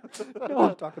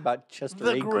 I'm talking about Chester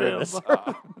The A. Grimm. Grimace,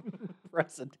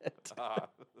 president.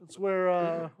 It's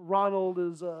where Ronald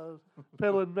is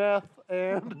peddling meth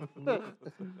and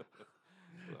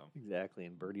Exactly,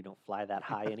 and Birdie don't fly that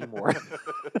high anymore.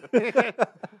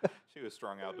 She was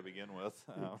strung out to begin with.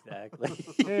 Exactly.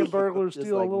 hamburgers Just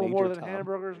steal like a little more Major than Tom.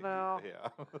 hamburgers now.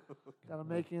 Yeah. Gotta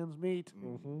make ends meet.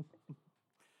 Hmm.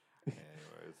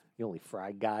 Anyways. The only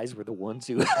fried guys were the ones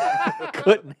who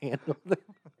couldn't handle the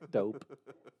dope.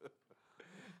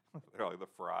 They're like the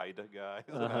fried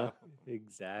guys.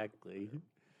 Exactly.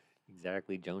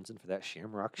 Exactly, Jonesing for that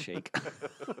shamrock shake.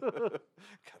 Gotta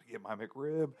get my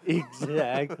McRib.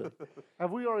 Exactly.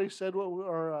 Have we already said what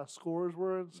our scores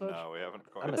were and such? No, we haven't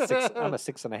quite. I'm a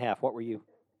 6.5. What were you?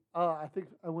 I think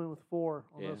I went with 4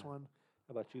 on Yeah. this one.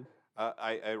 How about you?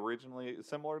 I originally,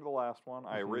 similar to the last one,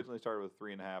 I Mhm. originally started with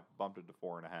 3.5, bumped it to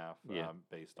 4.5, Yeah.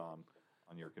 based on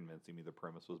your convincing me the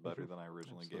premise was better than I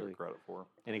originally gave Absolutely. it credit for.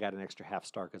 And he got an extra half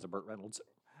star because of Burt Reynolds.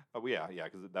 Oh yeah,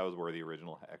 because that was where the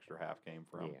original extra half came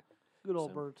from. Yeah. Good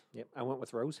old So- Bert. Yep. I went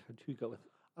with Rose. Who'd you go with?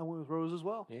 I went with Rose as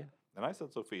well. Yeah. And I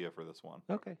said Sophia for this one.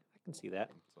 Okay. I can see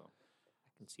that. So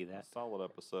I can see that. solid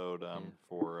episode. Yeah.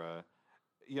 For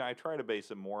I try to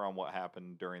base it more on what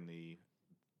happened during the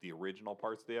original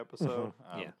parts of the episode.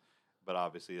 Yeah. But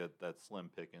obviously that's slim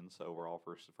pickings overall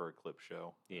for a clip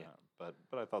show. Yeah. But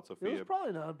I thought It Sophia. was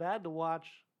probably not bad to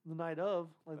watch the night of,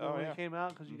 like Oh, when yeah. it came out,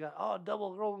 because you got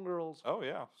double Golden Girls. Oh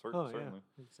yeah, certainly.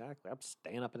 Exactly. I'm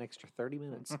staying up an extra 30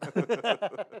 minutes.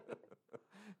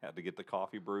 Had to get the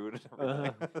coffee brewed and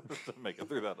everything to make it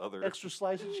through that other Extra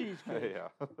slice of cheesecake. yeah.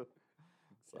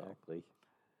 Exactly.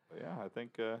 But yeah, I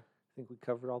think I think we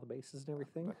covered all the bases and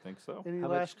everything. I think so. Any How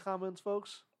last comments,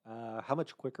 folks? How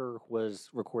much quicker was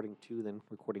recording 2 than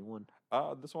recording 1?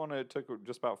 This one it took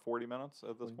just about 40 minutes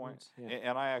at this 40 point, minutes, yeah.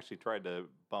 and I actually tried to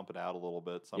bump it out a little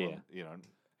bit. Yeah.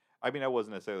 I mean, I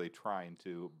wasn't necessarily trying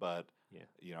to, but Yeah.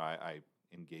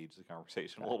 engage the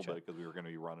conversation a little Gotcha. bit because we were going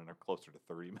to be running closer to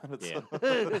 30 minutes. Yeah.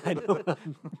 I know.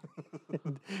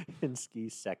 In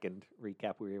Ski's second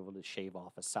recap, we were able to shave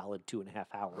off a solid 2.5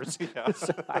 hours. Yeah.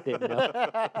 So I didn't know.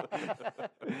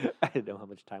 I didn't know how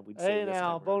much time we'd Hey save this now,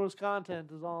 time around. bonus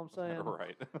content is all I'm saying.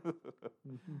 Right.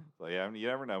 Mhm. So yeah, I mean, you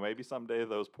never know. Maybe someday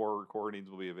those poor recordings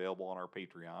will be available on our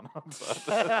Patreon.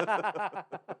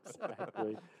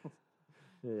 Exactly.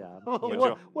 Yeah.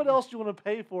 What else do you want to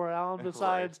pay for, Alan,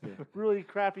 besides Yeah. really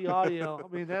crappy audio? I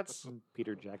mean, that's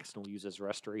Peter Jackson will use his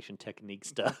restoration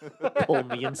techniques to pull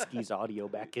me and Ski's audio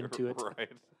back into it. Right.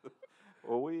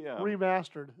 Well, we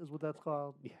remastered, is what that's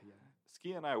called. Yeah, yeah.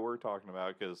 Ski and I were talking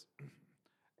about because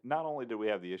not only did we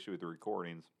have the issue with the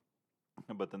recordings,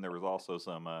 but then there was also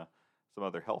some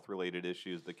other health related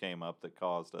issues that came up that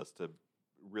caused us to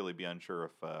really be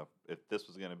unsure if this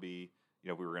was going to be,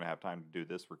 if we were going to have time to do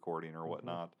this recording or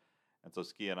whatnot. And so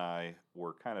Ski and I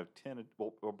were kind of tentative.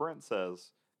 Well, Brent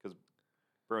says, because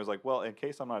Brent was like, well, in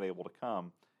case I'm not able to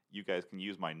come, you guys can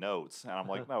use my notes. And I'm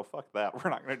like, no, fuck that. We're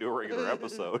not going to do a regular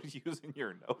episode using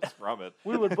your notes from it.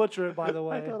 We would butcher it, by the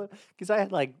way. Because I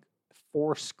had like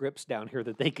 4 scripts down here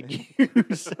that they could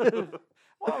use. Well,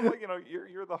 I'm like,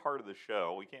 you're the heart of the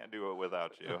show. We can't do it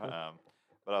without you.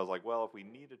 But I was like, well, if we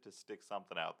needed to stick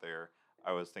something out there,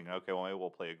 I was thinking, okay, well, maybe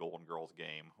we'll play a Golden Girls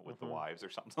game with the wives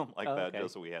or something like that, Okay.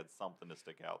 just so we had something to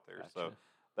stick out there. So Gotcha.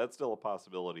 that's still a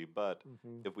possibility. But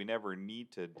Mhm. if we never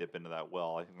need to dip into that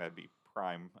well, I think that'd be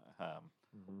prime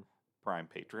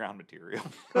Patreon material.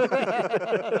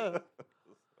 So,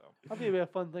 I think it'd be a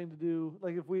fun thing to do.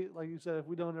 Like like you said, if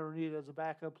we don't ever need it as a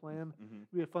backup plan,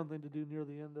 it'd be a fun thing to do near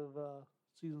the end of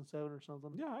season 7 or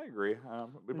something. yeah, I agree.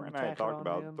 Maybe Brent and I had tack it talked on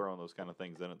about in. throwing those kind of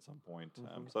things in at some point.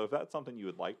 So if that's something you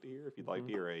would like to hear, if you'd like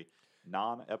to hear a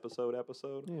non-episode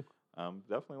episode,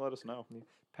 definitely let us know.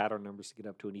 Pat our numbers to get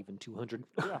up to an even 200.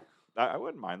 Yeah, I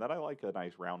wouldn't mind that. I like a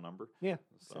nice round number. Yeah,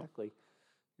 So. exactly.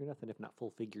 You're nothing if not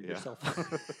full figured Yeah. yourself.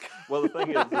 Well, the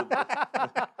thing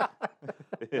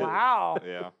is, Wow.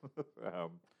 yeah.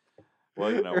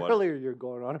 Well, you know what? Earlier you're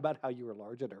going on about how you were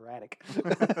large and erratic.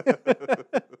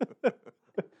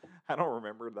 I don't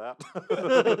remember that.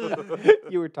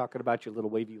 You were talking about your little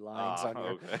wavy lines on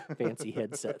your okay. fancy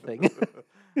headset thing.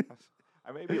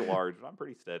 I may be large, but I'm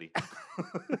pretty steady.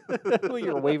 Well,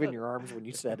 you were waving your arms when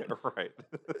you said it. Right.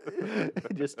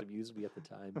 It just amused me at the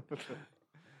time.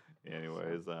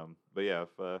 Anyways, but yeah,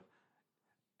 if the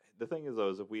thing is though,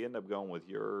 is if we end up going with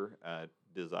your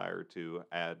desire to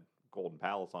add Golden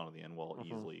Palace onto the end, we'll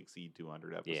easily exceed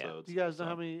 200 episodes. Do you guys know so-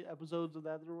 how many episodes of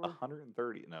that there were?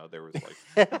 130. No, there was like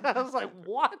I was like,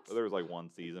 what? there was like one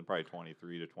season, probably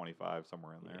 23 to 25,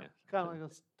 somewhere in there. Kind of like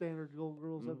a standard Golden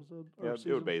Girls episode. Or Yeah, it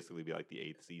season. would basically be like the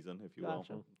 8th season, if you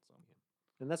Gotcha. will.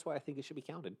 And that's why I think it should be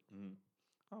counted.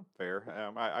 Oh, fair.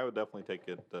 I would definitely take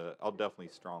it. I'll definitely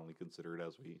strongly consider it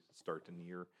as we start to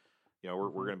near. We're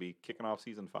going to be kicking off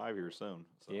season 5 here soon.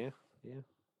 So. Yeah.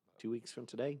 2 weeks from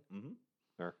today. Mhm.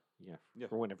 Or, Yeah.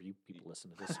 or whenever you people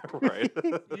listen to this. Right.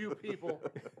 You people.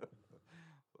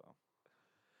 So,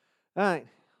 All right.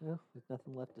 Well, there's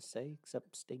nothing left to say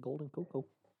except stay golden, Coco.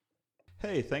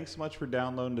 hey, thanks so much for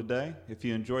downloading today. If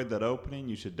you enjoyed that opening,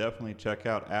 you should definitely check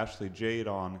out Ashley Jade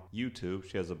on YouTube.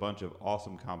 She has a bunch of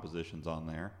awesome compositions on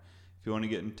there. If you want to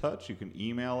get in touch, you can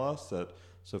email us at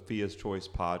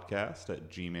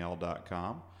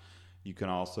sophiaschoicepodcast@gmail.com. You can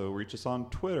also reach us on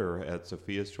Twitter at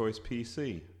Sophia's Choice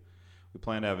PC. We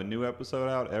plan to have a new episode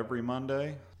out every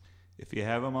Monday. If you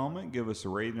have a moment, give us a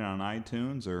rating on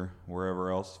iTunes or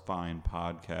wherever else fine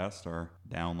podcasts are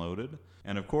downloaded.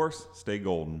 And of course, stay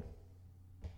golden.